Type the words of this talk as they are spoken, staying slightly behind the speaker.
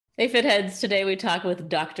Hey Fitheads, today we talk with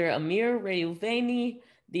Dr. Amir Reuveny,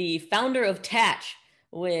 the founder of Tatch,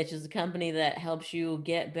 which is a company that helps you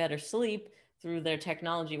get better sleep through their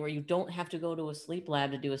technology where you don't have to go to a sleep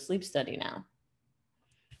lab to do a sleep study now.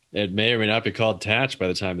 It may or may not be called Tatch by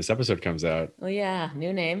the time this episode comes out. Oh yeah,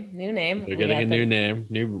 new name, new name. They're We getting a got new the name,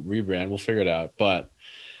 new rebrand. We'll figure it out. But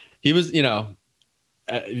he was, did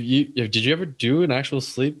you ever do an actual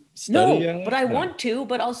sleep study? No, but I No. want to,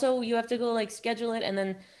 but also you have to go like schedule it and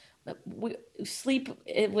then we sleep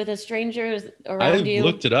with a stranger I around you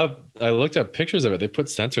looked it up. I looked up pictures of it. They put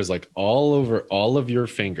sensors like all over all of your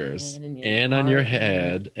fingers and in your and on your heart. Yeah.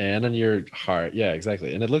 head and on your heart. Yeah,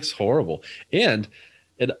 exactly. And it looks horrible. And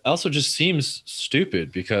it also just seems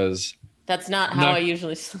stupid because That's not I'm how I not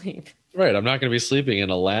usually sleep. right. I'm not going to be sleeping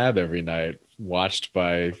in a lab every night watched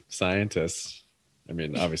by scientists. I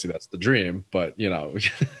mean, obviously that's the dream, but How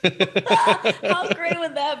great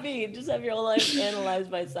would that be? Just have your whole life analyzed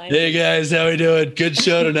by Hey scientists. guys, how we doing? Good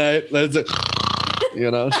show tonight. Let's, you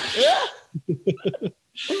know.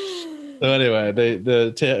 So anyway,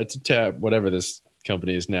 whatever this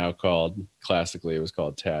company is now called. Classically, it was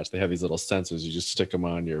called Tatch. They have these little sensors. You just stick them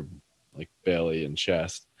on your like belly and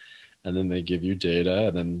chest, and then they give you data,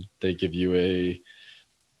 and then they give you a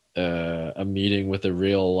meeting with a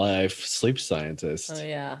real life sleep Oh scientist,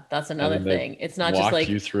 yeah, that's and another then they thing. It's not just walk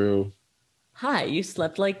you like, through. "Hi, you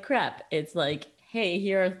slept like crap." It's like, "Hey,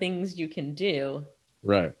 here are things you can do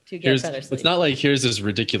Right. to get Here's better It's sleep." not like here's this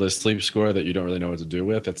ridiculous sleep score that you don't really know what to do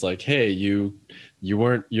with. It's like, hey, you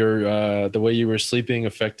weren't your the way you were sleeping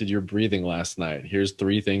affected your breathing last night. Here's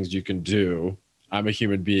three things you can do. I'm a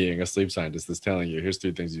human being, a sleep scientist is telling you, here's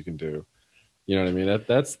three things you can do. You know what I mean?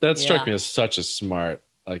 That struck Yeah, me as such a smart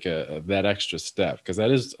like that extra step because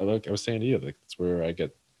that is like I was saying to you, like that's where I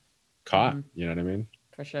get caught. hmm, You know what I mean?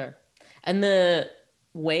 for sure. And the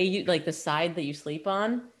way you like the side that you sleep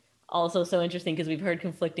on, also so interesting because we've heard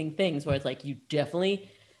conflicting things where it's like you definitely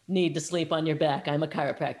need to sleep on your back. I'm a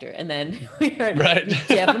chiropractor. And then we heard Right. you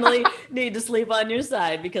definitely need to sleep on your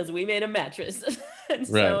side because we made a mattress. And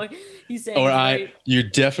Right. so he's saying Or it's very you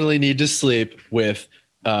definitely need to sleep with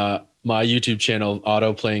my YouTube channel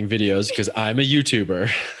auto playing videos because I'm a YouTuber.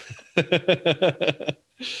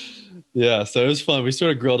 Yeah, so it was fun. We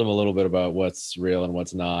sort of grilled him a little bit about what's real and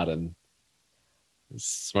what's not, and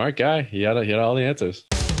smart guy. He had all the answers.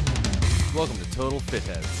 Welcome to Total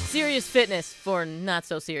Fitheads. serious fitness for not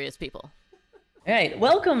so serious people. All right.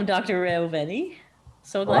 Welcome, Dr. Reuveny.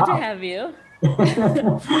 So glad to Wow. have you.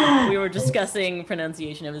 We were discussing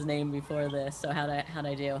pronunciation of his name before this. So how'd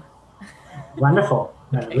I do? Wonderful.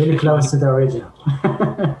 Okay, Really great. close to the original.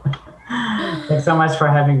 Thanks so much for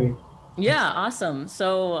having me. Yeah, awesome.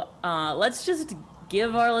 So let's just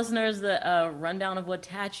give our listeners the rundown of what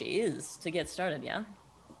Tatch is to get started. Yeah.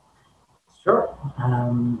 Sure.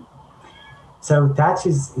 So Touch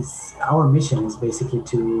is our mission is basically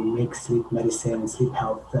to make sleep medicine and sleep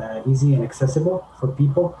health easy and accessible for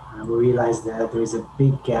people. We realize that there is a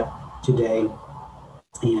big gap today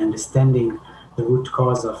in understanding the root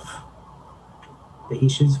cause of the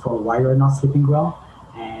issues for why you're not sleeping well,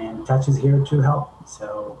 and Touch is here to help.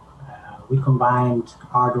 So we combined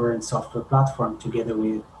hardware and software platform together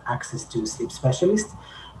with access to sleep specialists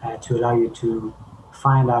to allow you to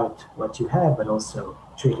find out what you have, but also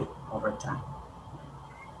treat it over time.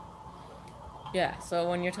 Yeah. So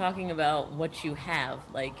when you're talking about what you have,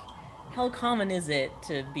 like, how common is it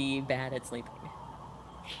to be bad at sleeping?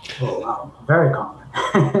 Oh, wow, very common.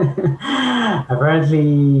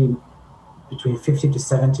 Apparently, between 50 to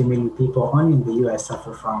 70 million people only in the US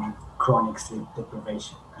suffer from chronic sleep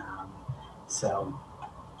deprivation. So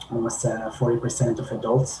almost 40% of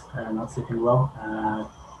adults are not sleeping well.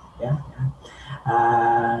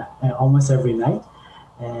 Almost every night.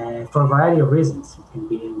 For a variety of reasons. It can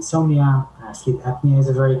be insomnia, sleep apnea is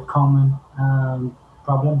a very common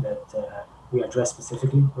problem that we address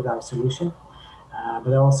specifically with our solution. But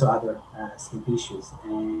there are also other sleep issues.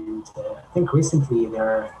 And I think recently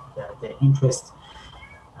the interest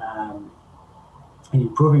in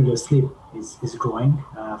improving your sleep is growing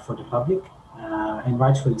for the public, and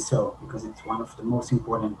rightfully so, because it's one of the most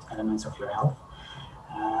important elements of your health.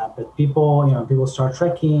 But people start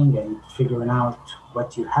tracking and figuring out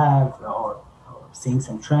what you have, or seeing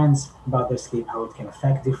some trends about their sleep, how it can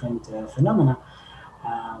affect different phenomena.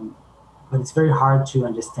 Um, but it's very hard to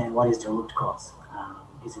understand what is the root cause.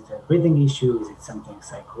 Is it a breathing issue? Is it something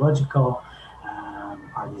psychological?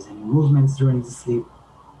 Are there any movements during the sleep?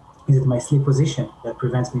 Is it my sleep position that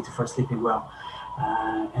prevents me from sleeping well?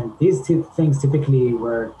 And these two things typically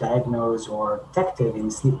were diagnosed or detected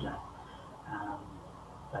in sleep lab. Um,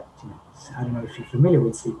 but I don't know if you're familiar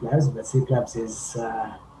with sleep labs, but sleep labs is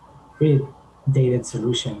pretty dated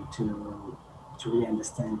solution to really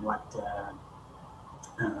understand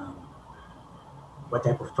um, what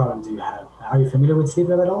type of problem do you have. Are you familiar with sleep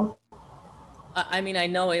lab at all? I mean, I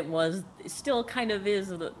know it still kind of is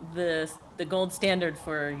the gold standard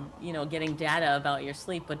for, getting data about your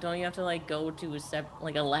sleep, but don't you have to like go to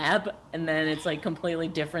a lab, and then it's like completely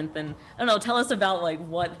different than, I don't know, tell us about like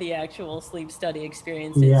what the actual sleep study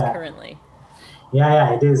experience is Yeah, currently.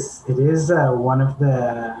 yeah, it is. It is one of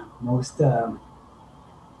the most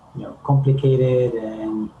complicated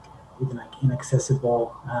and even like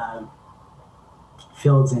inaccessible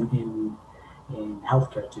fields in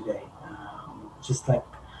healthcare today. Just like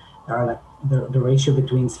there are like the ratio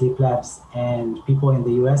between sleep labs and people in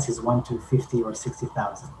the US is 1 to 50 or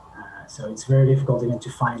 60,000. So it's very difficult even to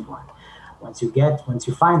find one. Once you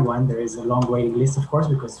find one, there is a long waiting list, of course,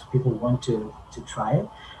 because people want to try it.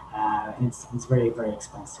 And it's very, very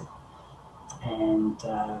expensive. And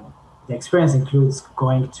the experience includes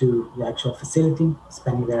going to the actual facility,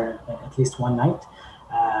 spending there at least one night,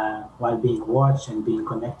 while being watched and being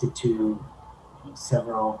connected to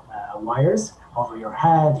several wires over your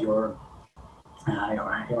head, your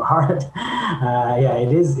heart. Yeah,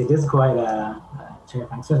 it is quite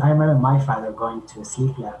terrifying. So I remember my father going to a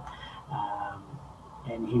sleep lab, um,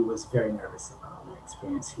 and he was very nervous about the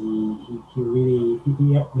experience. He really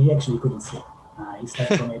he actually couldn't sleep. He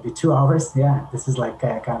slept for maybe 2 hours. Yeah, this is like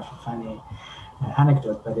kind of a funny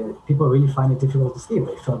anecdote, but people really find it difficult to sleep.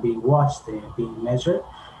 They feel being watched, they're being measured.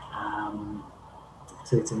 Um,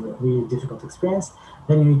 so it's a really difficult experience.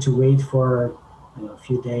 Then you need to wait for a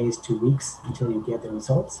few days, 2 weeks until you get the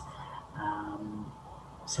results.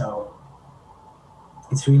 So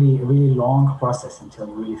it's really a really long process until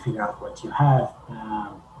you really figure out what you have.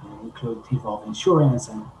 Involve insurance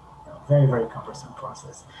and very, very cumbersome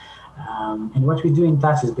process. And what we do in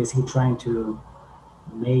Touch is basically trying to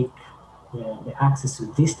make the access to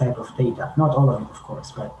this type of data, not all of it, of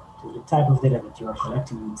course, but to the type of data that you are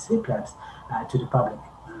collecting in sleep labs, to the public,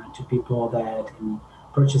 to people that can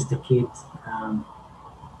purchase the kit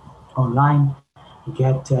online,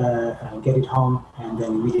 get it home, and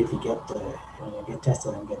then immediately get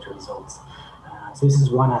tested and get the results. So this is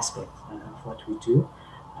one aspect of what we do.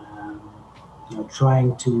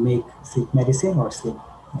 Trying to make sleep medicine or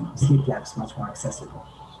sleep labs much more accessible.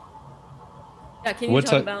 Yeah, can you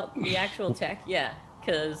talk about the actual tech? Yeah,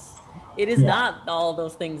 because it is not all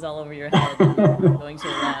those things all over your head going to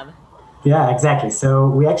a lab. Yeah, exactly. So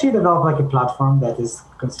we actually developed like a platform that is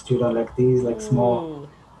constituted of like these like small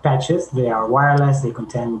patches. They are wireless. They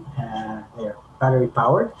contain they're battery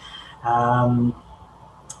powered,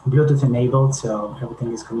 Bluetooth enabled, so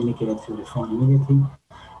everything is communicated through the phone immediately.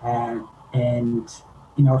 And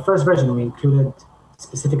in our first version, we included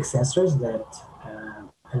specific sensors that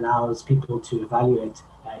allows people to evaluate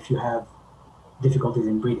if you have difficulties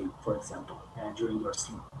in breathing, for example, during your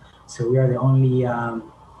sleep. So we are the only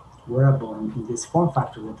wearable in this form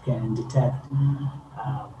factor that can detect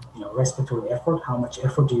respiratory effort. How much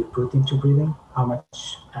effort do you put into breathing? How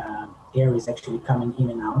much air is actually coming in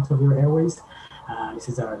and out of your airways? This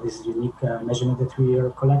is a unique measurement that we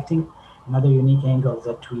are collecting. Another unique angle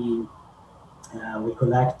that we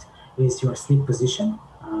collect is your sleep position,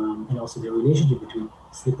 and also the relationship between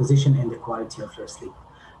sleep position and the quality of your sleep.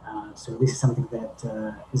 So this is something that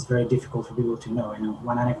is very difficult for people to know. And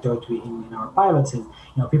one anecdote in our pilots is,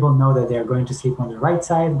 people know that they're going to sleep on the right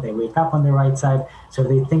side, they wake up on the right side, so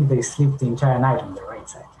they think they sleep the entire night on the right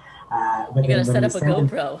side. But you gotta set up a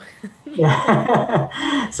GoPro.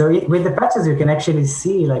 Yeah. So with the patches, you can actually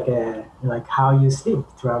see like how you sleep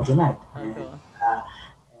throughout the night. Cool.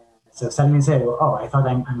 So suddenly say, oh, I thought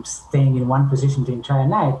I'm staying in one position the entire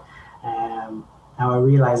night. Now I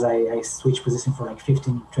realize I switch position for like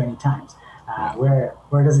 15, 20 times.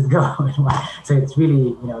 Where does it go? So it's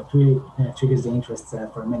really, triggers the interest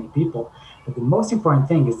for many people. But the most important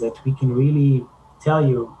thing is that we can really tell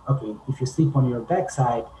you, okay, if you sleep on your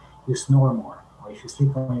backside, you snore more. Or if you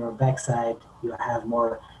sleep on your backside, you have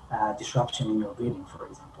more disruption in your breathing, for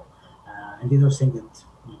example. And these are things that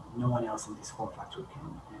no one else in this form factor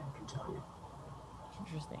can tell you.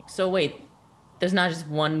 Interesting. So wait, there's not just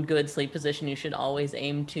one good sleep position. You should always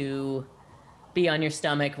aim to be on your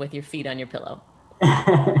stomach with your feet on your pillow.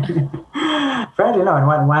 Apparently, no.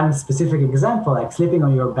 And one specific example, like sleeping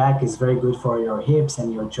on your back is very good for your hips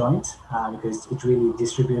and your joints because it really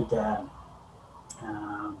distributes the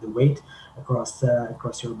weight across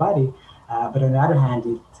your body. But on the other hand,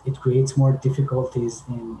 it creates more difficulties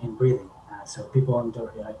in breathing. So people are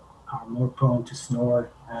more prone to snore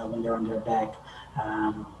when they're on their back.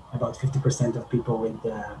 About 50% of people with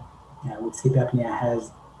sleep apnea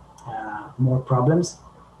has more problems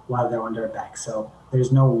while they're on their back. So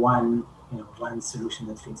there's no one solution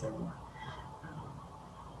that fits everyone.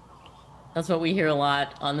 That's what we hear a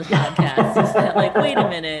lot on this podcast. Is that, like, wait a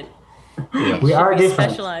minute, Yeah. We should are be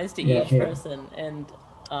different. specialized to Yeah, each yeah. person, and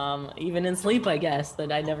even in sleep, I guess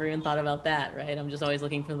that I never even thought about that. Right? I'm just always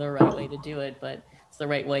looking for the right way to do it, but it's the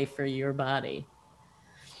right way for your body.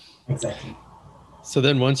 Exactly. So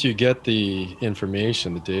then once you get the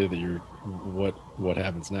information, the data that what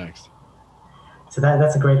happens next? So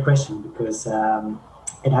that's a great question, because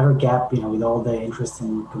another gap, with all the interest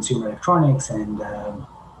in consumer electronics and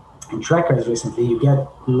trackers recently, you get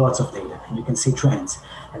lots of data and you can see trends.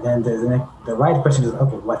 And then the right question is,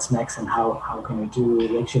 okay, what's next, and how can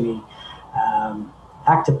we actually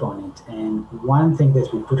act upon it? And one thing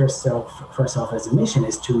that we put for ourselves as a mission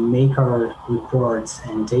is to make our reports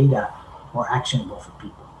and data more actionable for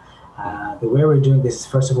people. The way we're doing this is,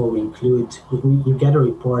 first of all, you get a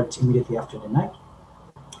report immediately after the night.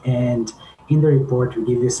 And in the report, we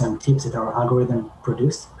give you some tips that our algorithm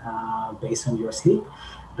produced based on your sleep.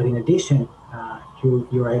 But in addition,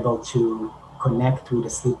 you're able to connect with a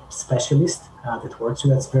sleep specialist that works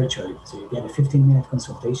with us virtually. So you get a 15-minute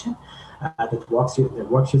consultation that walks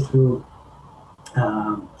you through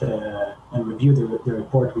and review the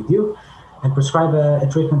report with you and prescribe a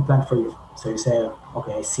treatment plan for you. So you say,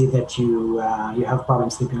 okay, I see that you have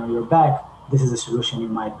problems sleeping on your back. This is a solution you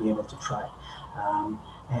might be able to try.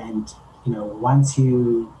 And once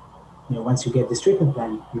you get this treatment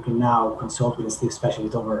plan, you can now consult with a sleep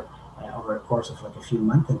specialist over a course of like a few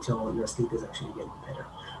months until your sleep is actually getting better.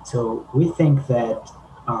 So we think that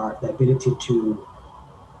the ability to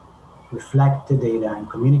reflect the data and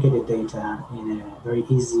communicate the data in a very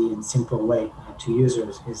easy and simple way to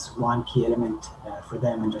users is one key element for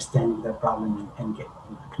them understanding their problem and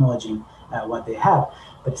acknowledging what they have.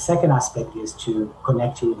 But the second aspect is to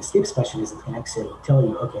connect you with a sleep specialist that can actually tell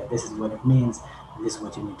you, okay, this is what it means, and this is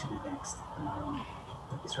what you need to do next.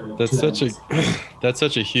 That's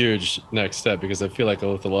such a huge next step, because I feel like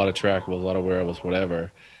with a lot of trackables, a lot of wearables,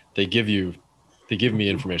 whatever, they give me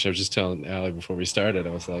information. I was just telling Ali before we started, I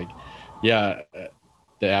was like, yeah,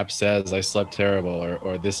 the app says I slept terrible,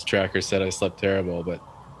 or this tracker said I slept terrible, but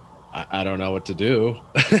I don't know what to do.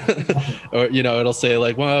 Or, it'll say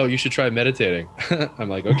like, wow, you should try meditating. I'm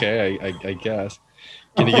like, okay, I guess.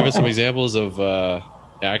 Can you give us some examples of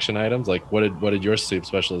action items? Like what did your sleep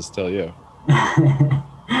specialist tell you?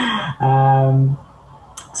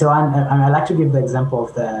 So I like to give the example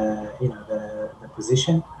of the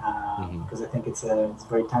position because I think it's a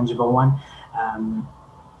very tangible one.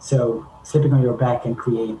 So sleeping on your back can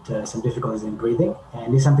create some difficulties in breathing,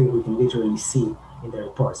 and this is something we can literally see in the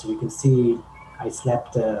report. So you can see I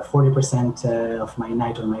slept 40% of my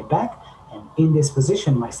night on my back, and in this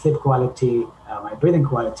position, my sleep quality, my breathing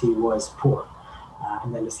quality was poor.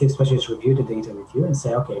 And then the sleep specialist review the data with you and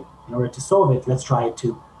say, okay, in order to solve it, let's try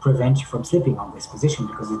to prevent you from sleeping on this position,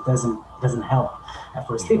 because it doesn't help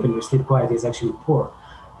for sleep, and your sleep quality is actually poor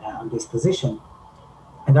on this position.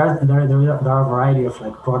 And there are a variety of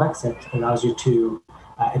like products that allows you to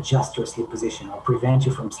adjust your sleep position or prevent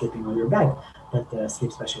you from sleeping on your back, but the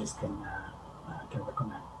sleep specialist can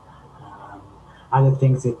recommend. Other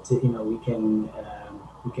things that we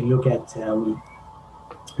can look at.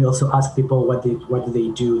 We also ask people what do they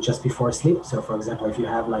do just before sleep. So, for example, if you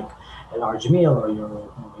have like a large meal or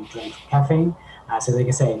you drink caffeine, so they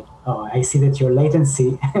can say, "Oh, I see that your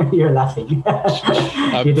latency." You're laughing.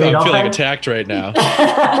 I'm feeling attacked right now.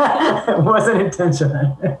 It wasn't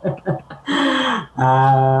intentional.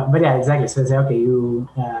 But yeah, exactly. So they say, "Okay, you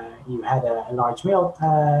had a large meal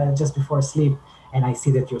just before sleep, and I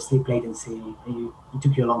see that your sleep latency it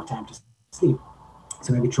took you a long time to sleep.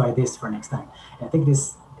 So maybe try this for next time." And I think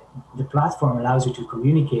the platform allows you to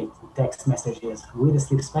communicate text messages with a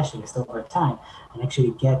sleep specialist over time and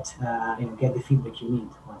actually get the feedback you need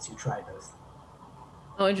once you try those.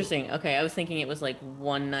 Oh, interesting. Okay, I was thinking it was like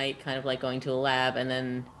one night, kind of like going to a lab, and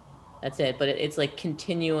then that's it. But it's like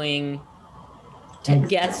continuing to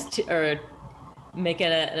guess or make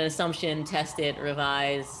an assumption, test it,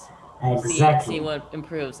 revise. Exactly. See what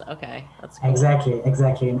improves. Okay, that's cool.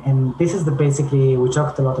 Exactly. And this is basically, we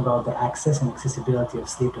talked a lot about the access and accessibility of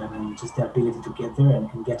sleep lab, and just the ability to get there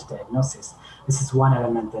and get a diagnosis. This is one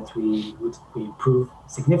element that we improve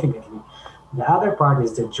significantly. The other part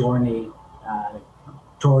is the journey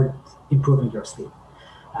toward improving your sleep.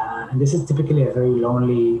 And this is typically a very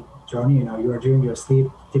lonely journey. You are during your sleep.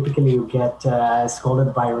 Typically, you get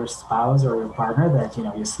scolded by your spouse or your partner that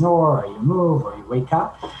you snore or you move or you wake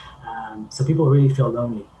up. So people really feel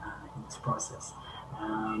lonely in this process.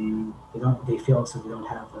 They feel also they don't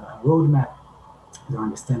have a roadmap. They don't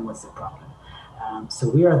understand what's the problem. So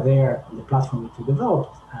we are there, the platform that we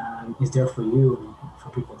developed is there for you, for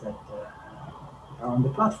people that are on the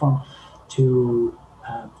platform to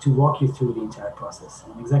walk you through the entire process.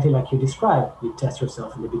 And exactly like you described, you test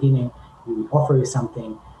yourself in the beginning, we offer you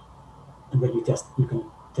something, and then you can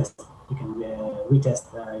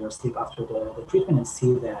retest your sleep after the treatment and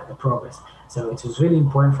see the progress. So it is really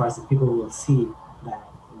important for us that people will see that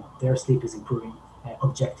their sleep is improving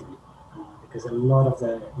objectively, because a lot of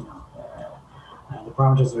the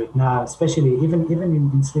parameters right now, especially even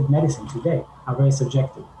in sleep medicine today, are very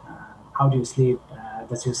subjective. How do you sleep?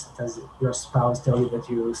 Does your spouse tell you that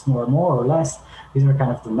you snore more or less? These are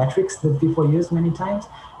kind of the metrics that people use many times.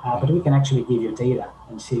 But we can actually give you data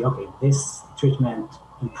and see, okay, this treatment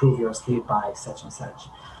improve your sleep by such and such.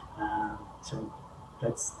 So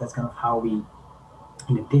that's kind of how we,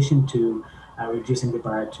 in addition to reducing the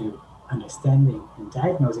barrier to understanding and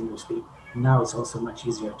diagnosing your sleep, now it's also much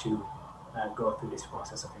easier to go through this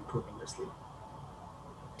process of improving your sleep.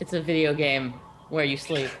 It's a video game where you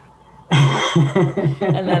sleep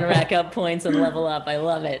and then rack up points and level up. I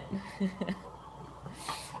love it.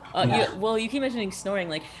 Yeah. You keep mentioning snoring.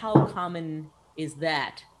 Like, how common is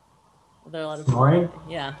that? Are there a lot of Snoring?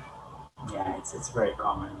 Yeah. Yeah, it's very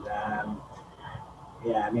common.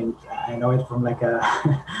 Yeah, I mean, I know it from like a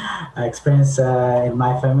experience in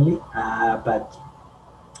my family, but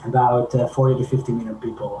about 40 to 50 million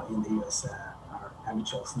people in the US are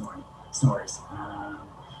habitual snorers.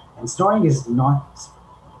 And snoring is not,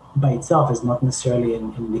 by itself, is not necessarily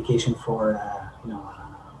an indication for,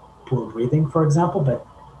 poor breathing, for example, but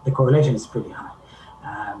the correlation is pretty high.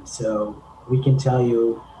 So we can tell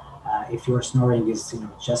you if your snoring is,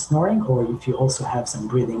 just snoring, or if you also have some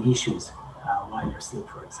breathing issues while you're asleep,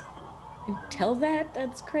 for example. You tell that?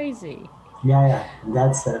 That's crazy. Yeah,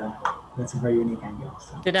 that's a very unique angle.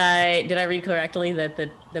 So. Did I read correctly that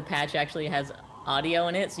the patch actually has audio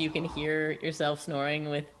in it, so you can hear yourself snoring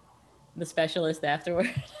with the specialist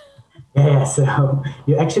afterward? Yeah, so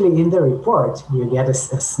you actually, in the report, you get a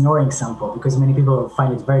snoring sample, because many people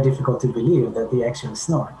find it very difficult to believe that they actually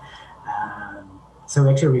snore. So we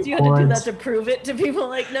actually record. Do you have to do that to prove it to people?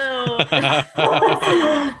 Like, no.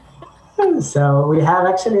 So we have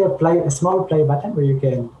actually a small play button where you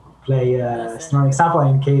can play a snoring sample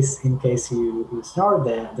in case you snore.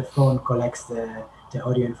 The phone collects the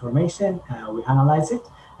audio information, we analyze it,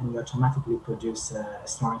 and we automatically produce a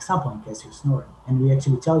snoring sample in case you snore. And we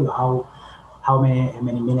actually tell you how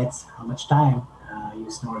many minutes, how much time you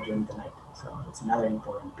snore during the night. So it's another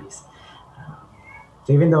important piece.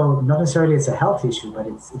 So even though not necessarily it's a health issue, but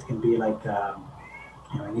it can be like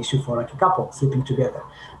an issue for like a couple sleeping together.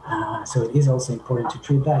 So it is also important to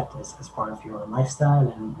treat that as part of your lifestyle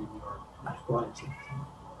and your life quality.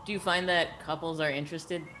 Do you find that couples are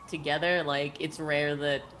interested together? Like, it's rare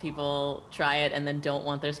that people try it and then don't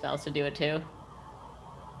want their spouse to do it too?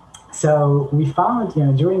 So we found,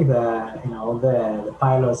 during all the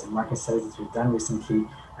pilots and market studies that we've done recently,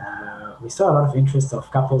 we saw a lot of interest of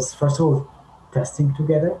couples, first of all, testing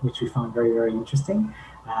together, which we found very, very interesting,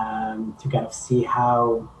 to kind of see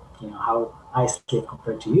how I sleep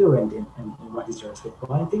compared to you, and what is your sleep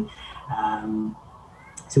quality.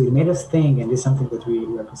 So it made us think, and this is something that we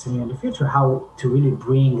are considering in the future, how to really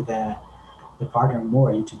bring the partner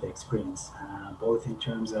more into the experience, both in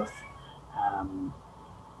terms of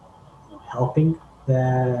helping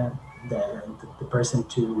the person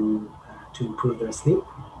to improve their sleep,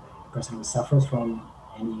 the person who suffers from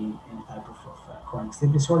any type of chronic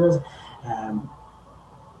sleep disorders. And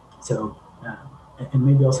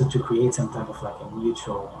maybe also to create some type of like a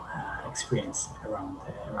mutual experience around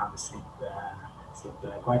the sleep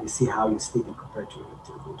quality, see how you're sleeping compared to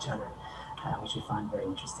each other, which we find very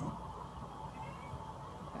interesting.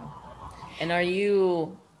 And are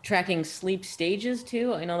you tracking sleep stages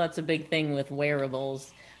too? I know that's a big thing with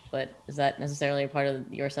wearables, but is that necessarily a part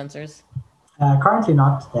of your sensors? Currently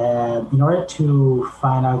not. In order to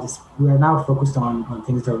find out this, we are now focused on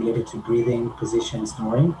things that are related to breathing, position,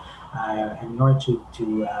 snoring. And in order to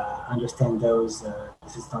understand those,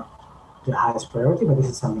 this is not the highest priority, but this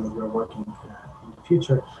is something that we're working in the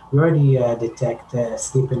future. We already detect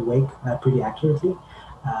sleep and wake pretty accurately.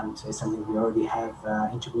 So it's something we already have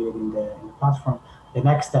integrated in the platform. The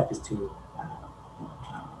next step is to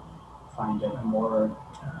find a more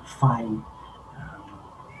fine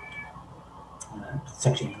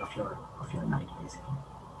section of your night, basically.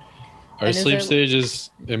 Are sleep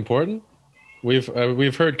stages important?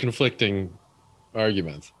 We've heard conflicting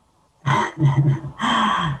arguments.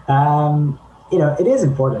 It is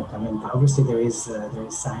important. I mean, obviously there is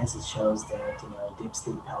science that shows that deep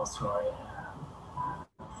sleep helps for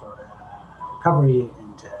recovery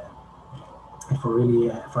and for really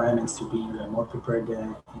for elements to be more prepared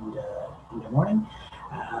in the morning.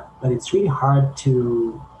 But it's really hard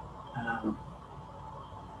um,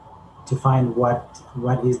 to find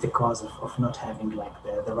what is the cause of not having like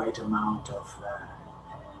the right amount of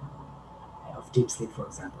deep sleep, for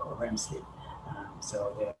example, or REM sleep.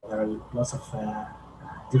 So there are lots of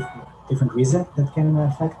different reasons that can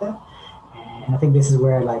affect that. And I think this is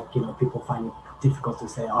where people find it difficult to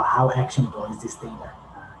say, oh, how actionable is this data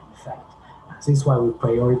in fact? So this is why we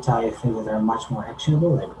prioritize things that are much more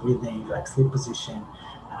actionable, like breathing, like sleep position,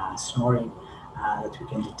 snoring, that we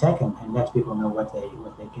can detect and let people know what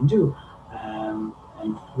they can do.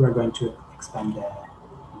 And we're going to expand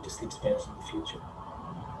into sleep spares in the future.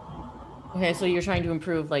 Okay, so you're trying to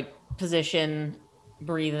improve like position,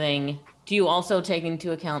 breathing. Do you also take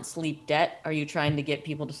into account sleep debt? Are you trying to get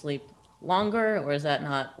people to sleep longer, or is that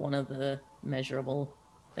not one of the measurable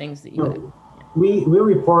things that you have? No, we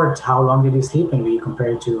report how long did you sleep, and we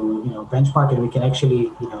compare it to benchmark, and we can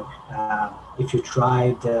actually if you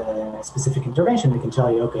tried a specific intervention, we can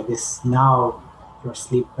tell you, okay, this now your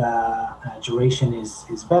sleep duration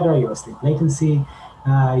is better, your sleep latency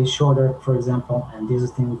is shorter, for example, and these are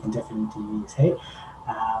things we can definitely say.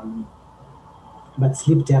 But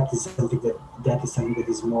sleep depth is something that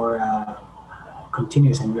is more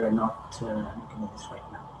continuous, and we are not looking at this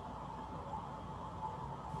right now.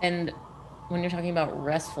 And when you're talking about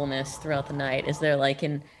restfulness throughout the night, is there like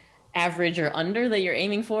an average or under that you're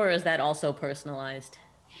aiming for, or is that also personalized?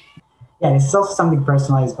 Yeah, it's also something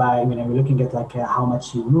personalized by we're looking at like how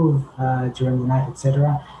much you move during the night,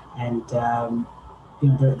 etc. And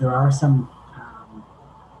there are some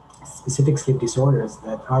specific sleep disorders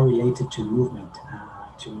that are related to movement,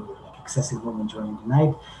 to like excessive movement during the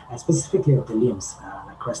night, specifically of the limbs,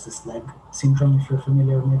 like restless leg syndrome, if you're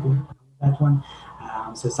familiar with maybe that one.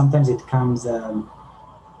 So sometimes it comes, so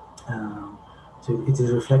it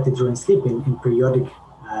is reflected during sleep in periodic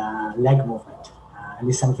leg movement. And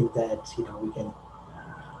it's something that we can,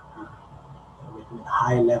 with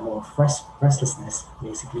high level of restlessness,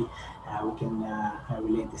 basically, we can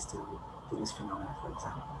relate this to this phenomenon, for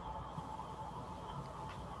example.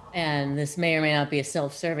 And this may or may not be a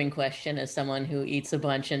self-serving question as someone who eats a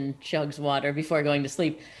bunch and chugs water before going to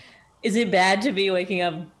sleep. Is it bad to be waking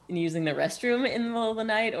up and using the restroom in the middle of the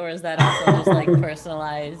night, or is that also just like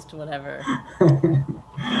personalized, whatever?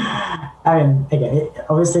 I mean, again,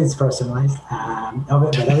 obviously it's personalized,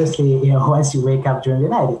 but obviously, once you wake up during the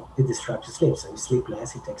night, it disrupts your sleep. So you sleep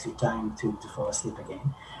less, it takes you time to fall asleep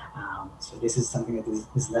again. So this is something that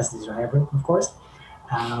is less desirable, of course.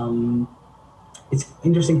 It's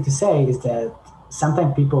interesting to say is that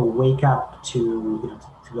sometimes people wake up to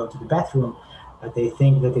go to the bathroom, but they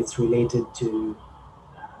think that it's related to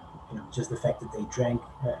just the fact that they drank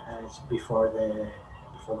before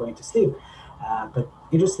going to sleep. But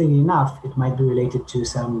interestingly enough, it might be related to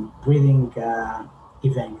some breathing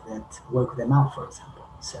event that woke them up, for example.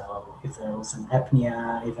 So if there was an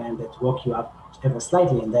apnea event that woke you up ever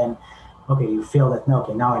slightly, and then, okay, you feel that, no,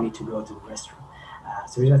 okay, now I need to go to the restroom.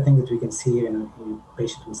 So these are things that we can see in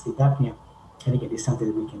patients with sleep apnea. And again, it's something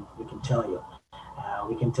that we can tell you.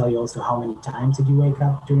 We can tell you also how many times did you wake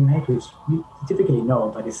up during the night, which you typically know,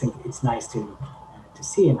 but I think it's nice to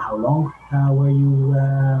see, and how long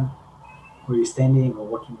were you standing or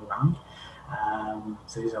walking around.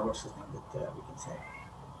 So these are also things that we can say.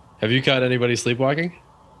 Have you caught anybody sleepwalking?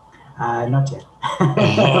 Not yet.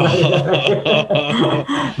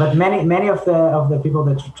 But many of the people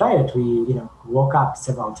that try it, we woke up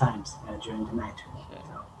several times during the night.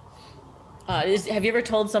 Have you ever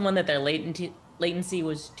told someone that their latency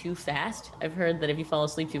was too fast? I've heard that if you fall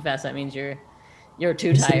asleep too fast, that means you're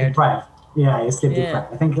too tired. Deprived. Yeah, you sleep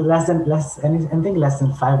deprived. I think anything less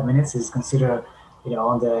than 5 minutes is considered,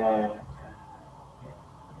 on the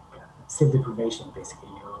sleep deprivation. Basically,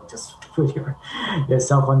 you just put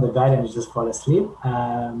yourself on the bed and you just fall asleep.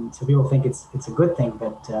 So people think it's a good thing,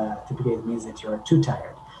 but typically it means that you're too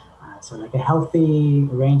tired. So like a healthy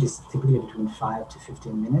range is typically between 5 to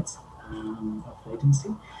 15 minutes of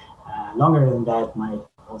latency. Longer than that might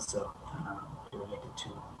also be related to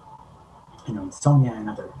insomnia and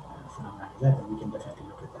other phenomena like that, and we can definitely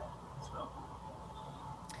look at that as well.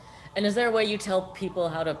 And is there a way you tell people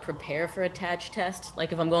how to prepare for a TACH test?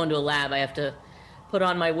 Like if I'm going to a lab, I have to put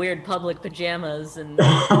on my weird public pajamas and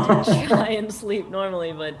try and sleep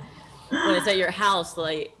normally, but when it's at your house,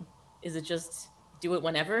 like, is it just do it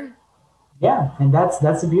whenever? Yeah, and that's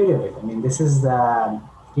the beauty of it. I mean, this is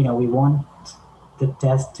we want the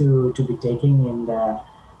test to be taken in the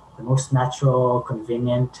most natural,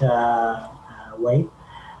 convenient way.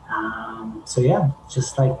 So yeah,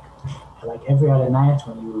 just like every other night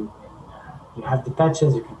when you you have the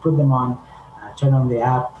patches, you can put them on, turn on the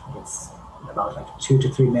app. It's about like 2 to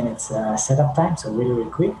 3 minutes setup time, so really,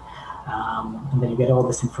 really quick. And then you get all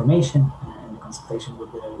this information and the consultation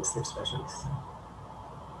with the sleep specialist.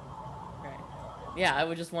 Right. Yeah, I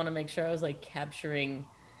would just want to make sure I was like capturing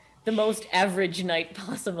the most average night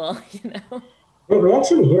possible, you know? We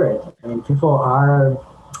actually hear it. I mean, people are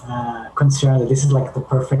concerned that this is like the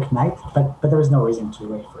perfect night, but there is no reason to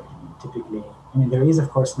wait for it. I mean, typically, I mean, there is of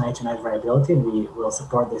course night to night variability, and we will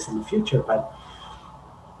support this in the future. But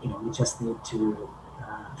we just need to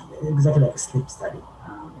exactly like a sleep study.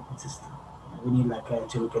 It's just we need like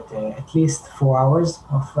to get at least 4 hours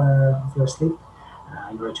of your sleep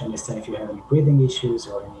in order to understand if you have any breathing issues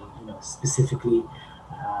or any specifically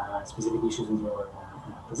specific issues with your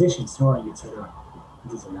position, snoring, etc.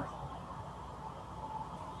 This is enough.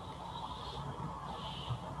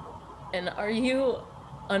 And are you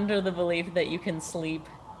under the belief that you can sleep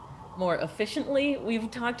more efficiently?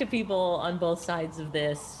 We've talked to people on both sides of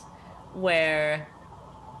this where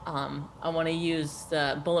I want to use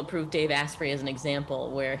Bulletproof Dave Asprey as an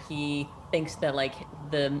example, where he thinks that like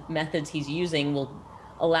the methods he's using will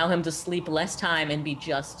allow him to sleep less time and be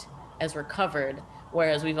just as recovered.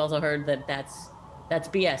 Whereas we've also heard that that's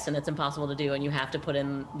BS and it's impossible to do, and you have to put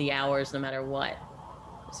in the hours no matter what.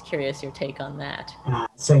 Just curious your take on that.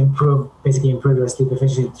 So basically improve your sleep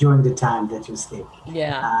efficiency during the time that you sleep.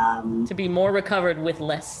 Yeah. To be more recovered with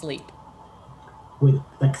less sleep. With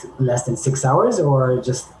like less than 6 hours, or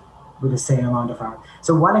just with the same amount of hours.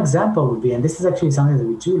 So one example would be, and this is actually something that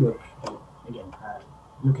we do look again,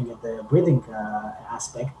 looking at the breathing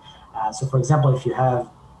aspect. So for example, if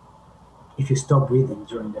you stop breathing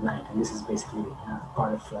during the night, and this is basically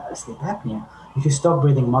part of sleep apnea, if you stop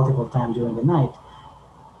breathing multiple times during the night,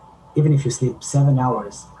 even if you sleep 7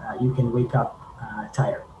 hours, you can wake up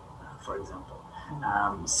tired, for example.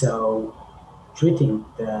 So treating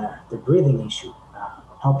the breathing issue,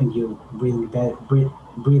 helping you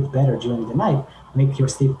breathe better during the night, make your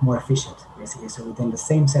sleep more efficient, basically. So within the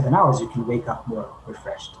same 7 hours, you can wake up more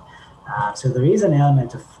refreshed. So there is an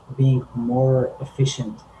element of being more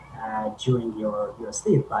efficient during your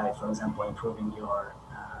sleep by, for example, improving your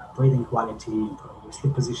breathing quality, improving your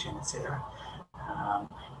sleep position, etc.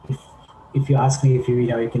 If you ask me if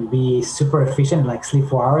you can be super efficient, like sleep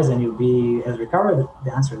 4 hours and you'll be as recovered,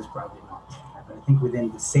 the answer is probably not. But I think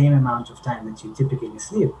within the same amount of time that you typically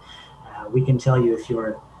sleep, we can tell you if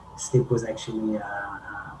your sleep was actually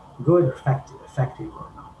good or effective or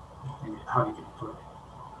not, and how you can improve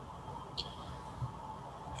it.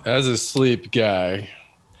 As a sleep guy,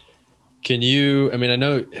 can you, I mean, I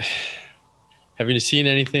know, have you seen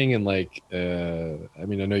anything in like, I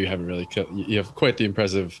mean, I know you haven't really, you have quite the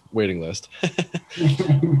impressive waiting list.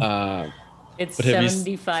 It's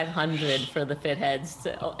 7,500 for the fit heads.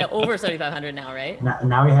 Over 7,500 now, right?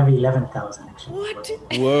 Now we have 11,000 actually. What?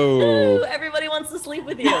 Whoa. Everybody wants to sleep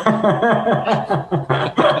with you.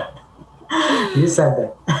 You said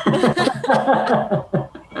that.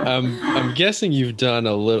 I'm guessing you've done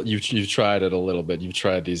a little. You've tried it a little bit. You've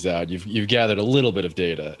tried these out. You've gathered a little bit of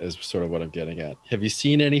data, is sort of what I'm getting at. Have you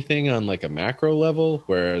seen anything on like a macro level?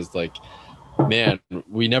 Whereas, like, man,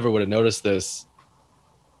 we never would have noticed this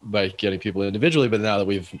by getting people individually, but now that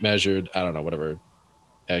we've measured, I don't know, whatever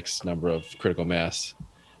X number of critical mass,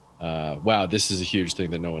 wow, this is a huge thing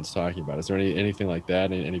that no one's talking about. Is there anything like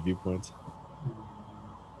that? Any viewpoints?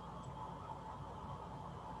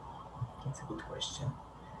 That's a good question.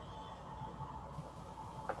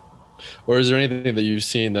 Or is there anything that you've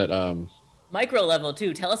seen that micro level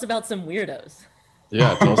too? Tell us about some weirdos.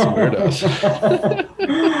 Yeah, tell us some weirdos.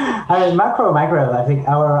 I mean, macro. I think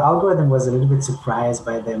our algorithm was a little bit surprised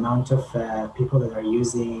by the amount of people that are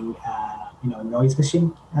using, noise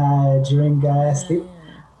machine during sleep,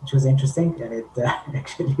 which was interesting, and it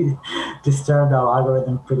actually disturbed our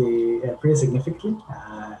algorithm pretty significantly.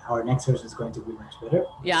 Our next version is going to be much better.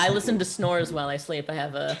 Yeah, I listen to snores while I sleep. I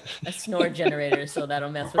have a snore generator, so that'll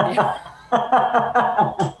mess with you.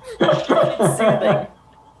 It's soothing.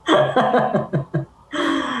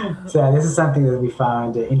 So this is something that we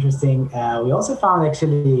found interesting. We also found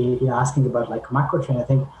actually, asking about like macro trend, I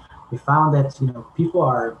think we found that, people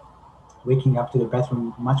are waking up to the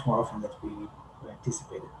bathroom much more often than we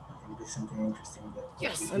anticipated. I think this is something interesting.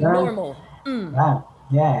 Yes, normal.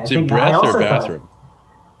 Yeah. So breath or bathroom?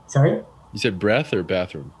 Sorry? You said breath or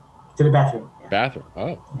bathroom? To the bathroom. Yeah. Bathroom.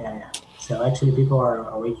 Oh. Yeah. So actually people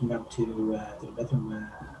are waking up to the bathroom.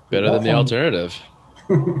 Better than the alternative.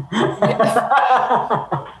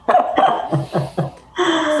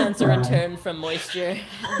 to return from moisture.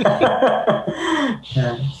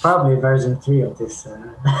 Probably version 3 of this.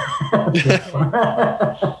 But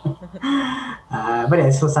yeah,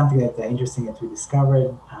 this was something that interesting that we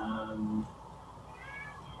discovered.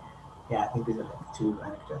 Yeah, I think these are like 2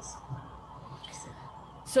 anecdotes.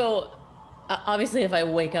 So obviously if I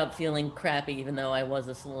wake up feeling crappy, even though I was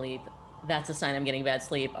asleep, that's a sign I'm getting bad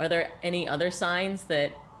sleep. Are there any other signs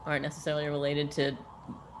that aren't necessarily related to,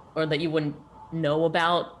 or that you wouldn't know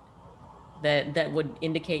about that would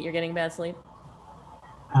indicate you're getting bad sleep?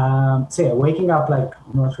 So yeah, waking up like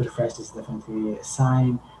not refreshed is definitely a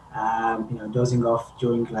sign. Dozing off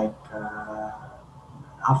during like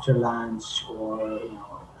after lunch or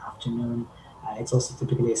afternoon, it's also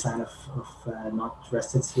typically a sign of not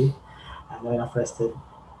rested sleep, not enough rested.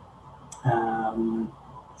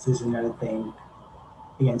 So this is another thing.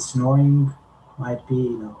 Again, snoring might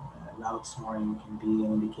be, loud snoring can be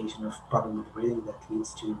an indication of problem with breathing that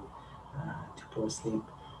leads to poor sleep.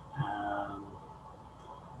 Um,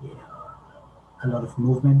 yeah, a lot of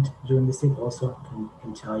movement during the sleep also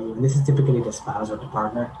can tell you, and this is typically the spouse or the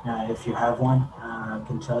partner, if you have one,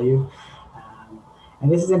 can tell you.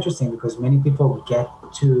 And this is interesting because many people get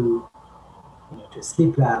to a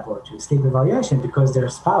sleep lab or to a sleep evaluation because their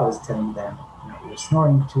spouse is telling them, you're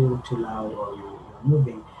snoring too loud or you're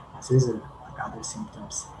moving. So these are like other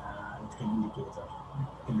symptoms that can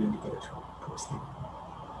be indicators for poor sleep.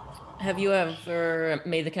 Have you ever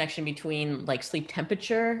made the connection between like sleep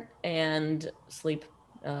temperature and sleep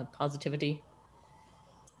positivity?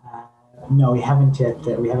 No, we haven't yet.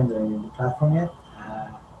 We haven't done it in the platform yet.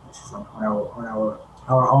 This is on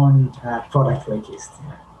our own product wait list,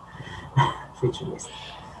 feature list.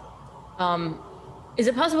 Is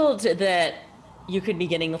it possible that you could be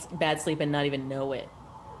getting bad sleep and not even know it?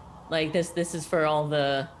 Like this is for all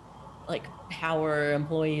the like power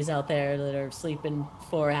employees out there that are sleeping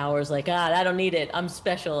 4 hours. Like, I don't need it. I'm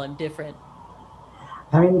special. I'm different.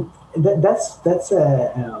 I mean, that's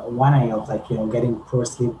one eye of like getting poor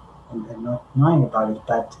sleep and not knowing about it.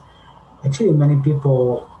 But actually, many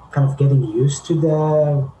people kind of getting used to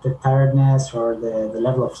the tiredness or the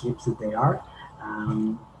level of sleep that they are.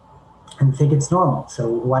 And think it's normal. So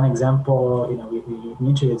one example, we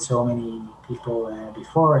interviewed so many people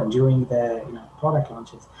before and during the product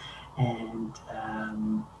launches, and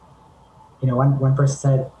one person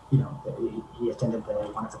said, he attended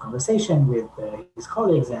one of the conversation with his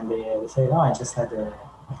colleagues, and they said, "Oh, I just had a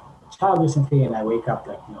child recently, and I wake up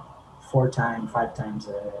like 5 times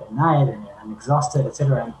a night, and I'm exhausted,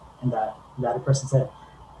 etc." And the other person said,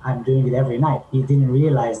 I'm doing it every night. He didn't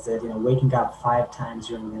realize that waking up 5 times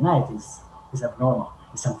during the night is abnormal.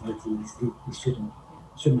 It's something that he shouldn't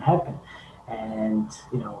happen. And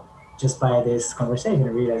just by this conversation, I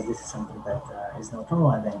realized this is something that is not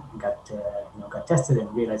normal. And then got tested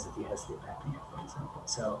and realized that he has sleep apnea, for example.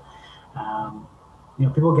 So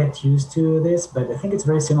people get used to this, but I think it's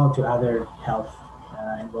very similar to other health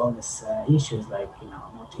and wellness issues, like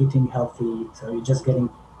not eating healthy. So you're just getting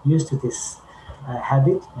used to this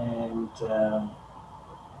habit, and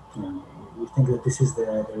you think that this is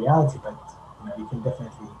the reality, but you can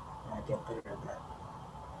definitely get better at that.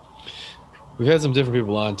 We've had some different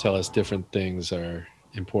people on tell us different things are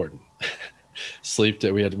important. Sleep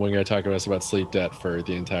debt. We had one guy talk to us about sleep debt for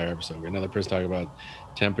the entire episode. We had another person talk about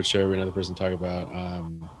temperature. We had another person talk about,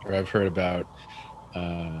 or I've heard about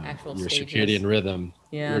your stages. circadian rhythm.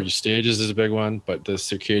 Yeah. Your stages is a big one, but the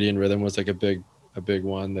circadian rhythm was like a big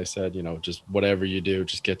one. They said, just whatever you do,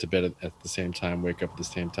 just get to bed at the same time, wake up at the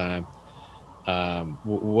same time.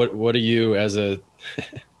 What are you as a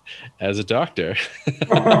as a doctor?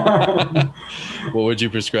 What would you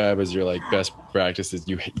prescribe as your like best practices?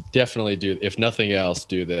 You definitely do, if nothing else,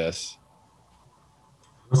 do this.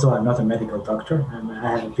 Also, I'm not a medical doctor.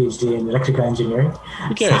 I have a PhD in electrical engineering.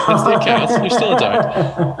 Okay, that still counts. You're still a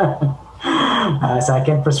doctor. So I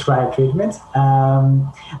can't prescribe treatments,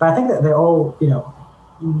 but I think that they're all,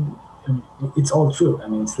 it's all true. I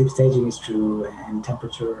mean, sleep staging is true, and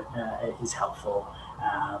temperature is helpful,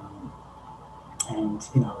 and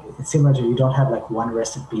it's similar to, you don't have like one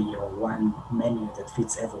recipe or one menu that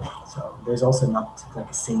fits everyone. So there's also not like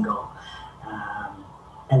a single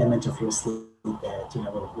element of your sleep that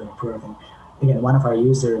will improve. And again, one of our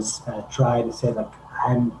users tried to say like,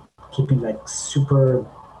 I'm keeping like super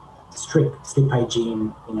strict sleep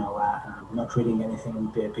hygiene, not reading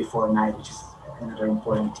anything before night, which is another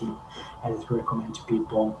important tip I would recommend to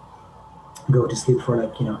people. Go to sleep for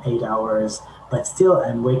like 8 hours, but still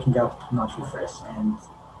I'm waking up not refreshed, and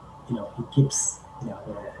he keeps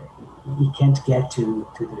he can't get to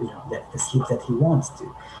the sleep that he wants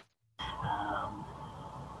to.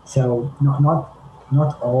 So not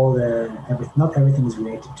not everything is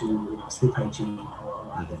related to sleep hygiene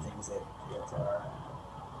or other things that are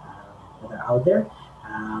out there,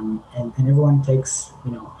 and everyone takes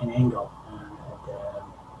an angle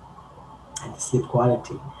at the sleep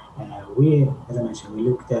quality. We, as I mentioned, we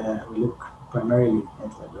look primarily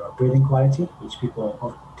at your breathing quality, which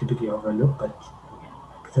people typically overlook, but again,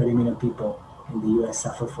 like 30 million people in the U.S.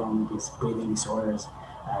 suffer from these breathing disorders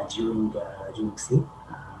during sleep.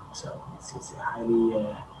 So it's a highly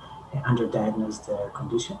underdiagnosed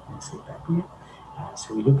condition, sleep apnea.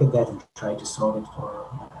 So we look at that and try to solve it for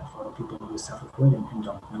the people who suffer from it and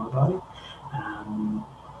don't know about it.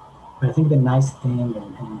 But I think the nice thing and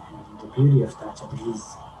the beauty of Touch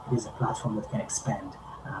is it is a platform that can expand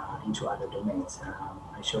into other domains.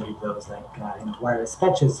 I showed you those wireless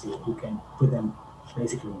patches. You can put them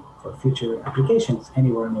basically for future applications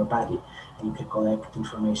anywhere in your body, and you can collect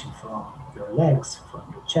information from your legs, from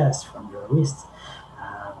your chest, from your wrists,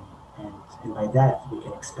 and by that we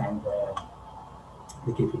can expand the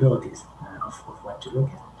capabilities of what to look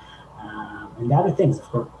at. And the other things, of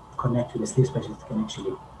course, connect with the sleep specialist can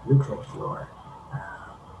actually look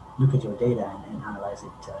at your data and analyze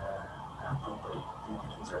it properly. And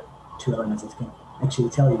these are two elements that can actually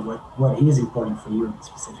tell you what is important for you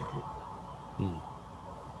specifically.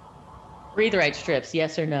 Breathe right strips,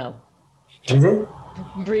 yes or no? Is it?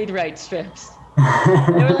 Breathe right strips.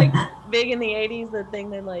 They were like big in the 80s, the thing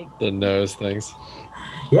that the nose things.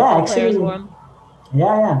 Yeah, actually. Players wore them.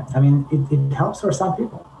 Yeah. I mean, it helps for some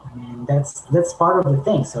people. I mean, that's part of the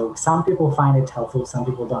thing. So some people find it helpful, some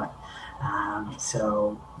people don't.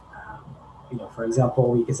 For example,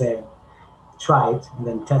 we could say, try it and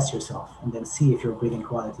then test yourself and then see if your breathing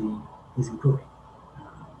quality is improving.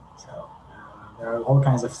 There are all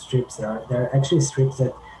kinds of strips. There are actually strips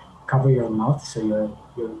that cover your mouth, so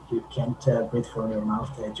you can't breathe from your mouth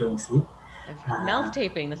during sleep. Mouth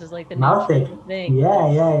taping. This is like the mouth taping thing.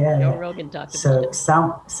 Yeah. Joe Rogan talked about it.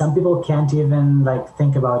 So some people can't even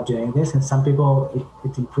think about doing this, and some people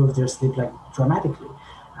it improves their sleep dramatically.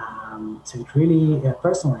 So it really,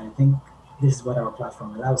 personally, I think this is what our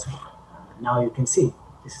platform allows for. Now you can see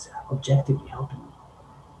this is objectively helping you.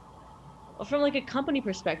 Well, from a company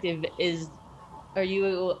perspective, are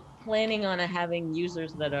you planning on having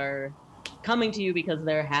users that are coming to you because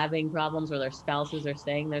they're having problems or their spouses are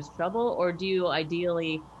saying there's trouble, or do you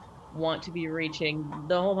ideally want to be reaching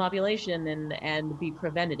the whole population and be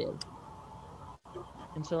preventative?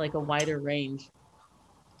 And so a wider range.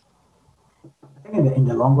 I think in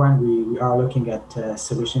the long run, we are looking at a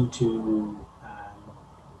solution to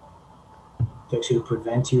actually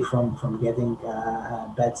prevent you from getting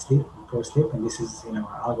bad sleep, poor sleep, and this is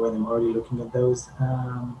our algorithm already looking at those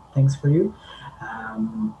things for you.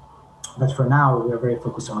 But for now, we are very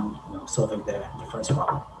focused on solving the first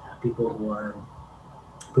problem. People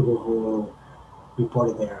who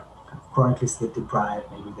reported they're chronically sleep deprived,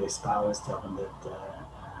 maybe their spouse tell them that,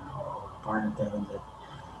 or partner tell them that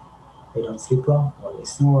they don't sleep well, or they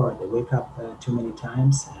snore, or they wake up too many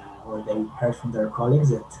times, or they heard from their colleagues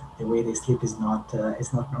that the way they sleep is not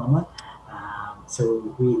normal.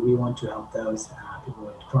 So we want to help those people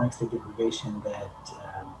with chronic sleep deprivation that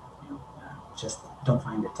just don't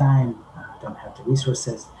find the time, don't have the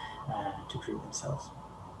resources to treat themselves.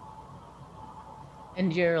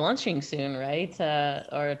 And you're launching soon, right?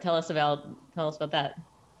 Or tell us about that.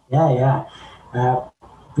 Yeah.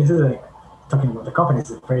 This is talking about the company.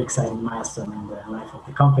 It's a very exciting milestone in the life of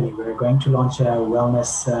the company. We're going to launch a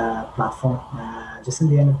wellness platform just in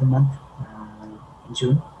the end of the month, in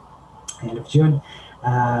June. End of June,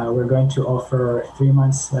 we're going to offer a 3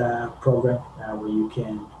 months program where you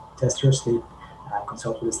can test your sleep,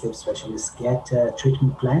 consult with a sleep specialist, get a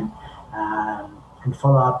treatment plan, and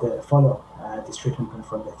follow this treatment plan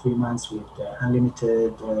for the 3 months with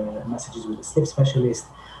unlimited messages with a sleep specialist,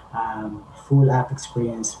 full app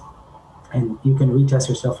experience, and you can retest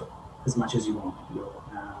yourself as much as you want. You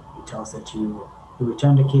tell us that you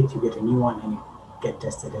return the kit, you get a new one, and you get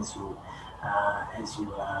tested as you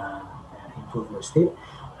improve your sleep.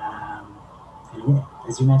 And yeah,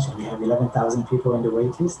 as you mentioned, we have 11,000 people in the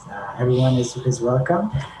wait list. Everyone is welcome,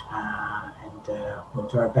 and we'll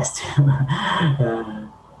do our best to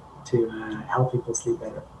help people sleep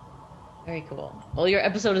better. Very cool. Well, your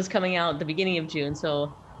episode is coming out at the beginning of June,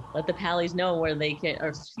 so let the Pallies know where they can, or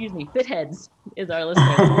excuse me, Fitheads is our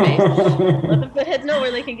listener. Let the Fitheads know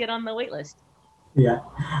where they can get on the wait list. Yeah.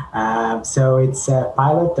 So it's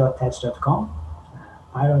pilot.touch.com.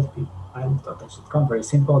 Pilot.touch.com. Very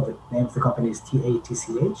simple. The name of the company is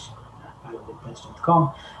TATCH.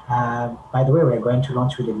 Pilot.touch.com. By the way, we're going to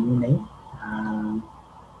launch with a new name.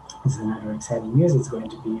 this is another exciting news. It's going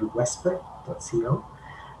to be Wesper.co.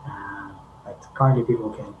 But currently, people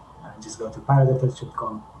can just go to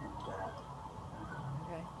pilot.touch.com and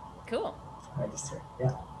Okay, cool. register.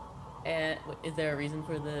 Yeah. And is there a reason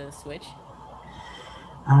for the switch?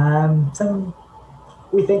 Some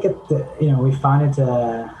we think we found it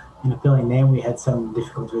an appealing name. We had some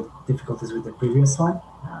difficulties with the previous one,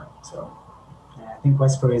 so I think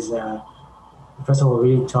Wesper is first of all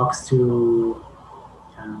really talks to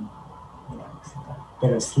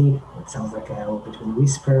better sleep. It sounds like between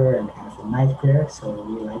whisper and kind of a night prayer. So we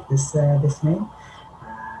really like this name.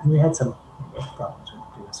 And we had some problems with the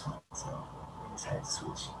previous one, so we decided to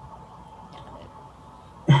switch.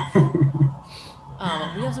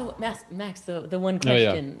 We also, Max, the one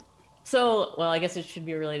question. Oh, yeah. So, well, I guess it should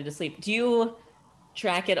be related to sleep. Do you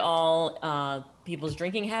track at all people's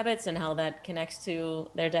drinking habits and how that connects to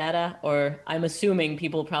their data? Or I'm assuming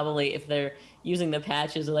people probably, if they're using the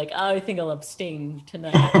patches, are like, oh, I think I'll abstain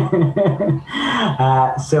tonight.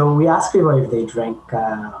 So we ask people if they drank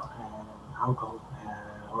alcohol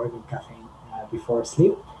or even caffeine before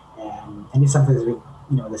sleep, and it's something that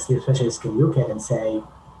the sleep specialist can look at and say,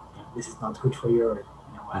 this is not good for you. Or,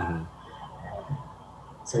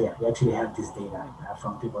 so yeah, we actually have this data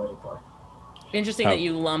from people report. Interesting that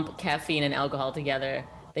you lump caffeine and alcohol together.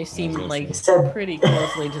 They seem like Said, pretty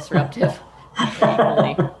closely disruptive.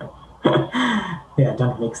 Equally. Yeah,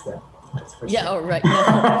 don't mix them. That's for Yeah, sure. oh, right. No.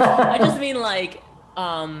 I just mean like,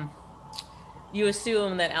 you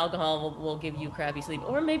assume that alcohol will give you crappy sleep,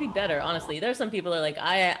 or maybe better. Honestly, there's some people that are like,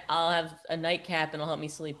 I'll have a nightcap and it'll help me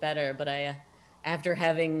sleep better, but after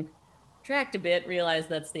having tracked a bit, realize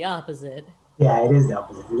that's the opposite. Yeah, it is the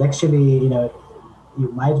opposite. It's actually, you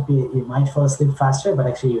might fall asleep faster, but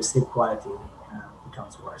actually your sleep quality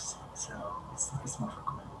becomes worse. So it's not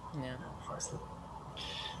recommended for sleep.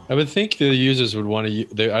 I would think the users would want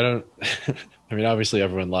to. I mean, obviously,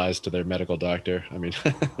 everyone lies to their medical doctor. I mean,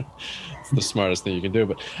 it's the smartest thing you can do.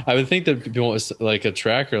 But I would think that people, like a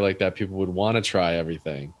tracker like that, people would want to try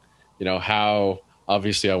everything. How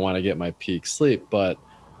obviously I want to get my peak sleep, but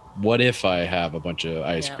what if I have a bunch of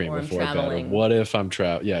ice cream before bed? Or what if I'm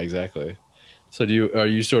traveling? Yeah, exactly. So are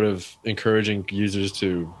you sort of encouraging users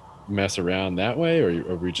to mess around that way,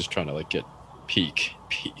 or are we just trying to like get peak?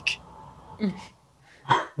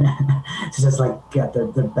 It's just like get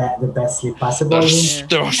the best sleep possible.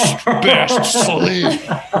 The best sleep.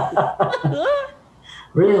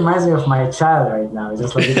 Really reminds me of my child right now. It's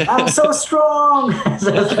just like, I'm so strong.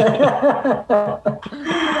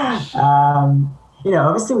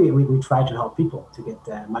 Obviously we try to help people to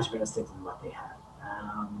get much better sleep than what they have.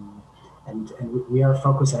 And we are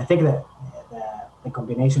focused. I think that the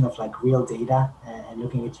combination of like real data and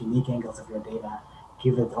looking at unique angles of your data,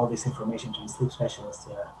 give it all this information to a sleep specialist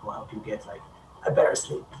will help you get like a better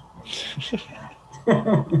sleep. If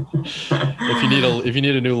you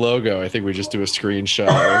need a new logo, I think we just do a screenshot.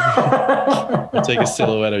 We'll take a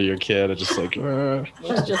silhouette of your kid and just like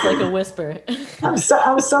looks just like a whisper. I'm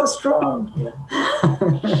so strong. Yeah.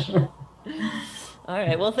 All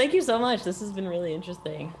right. Well, thank you so much. This has been really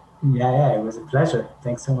interesting. Yeah, it was a pleasure.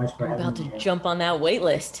 Thanks so much for having me. About to jump on that wait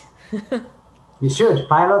list. You should.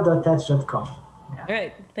 pilot.touch.com. Yeah. All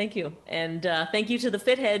right. Thank you. And thank you to the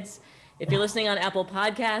Fitheads. If you're listening on Apple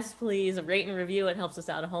Podcasts, please rate and review. It helps us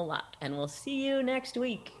out a whole lot. And we'll see you next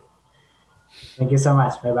week. Thank you so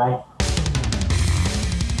much. Bye-bye.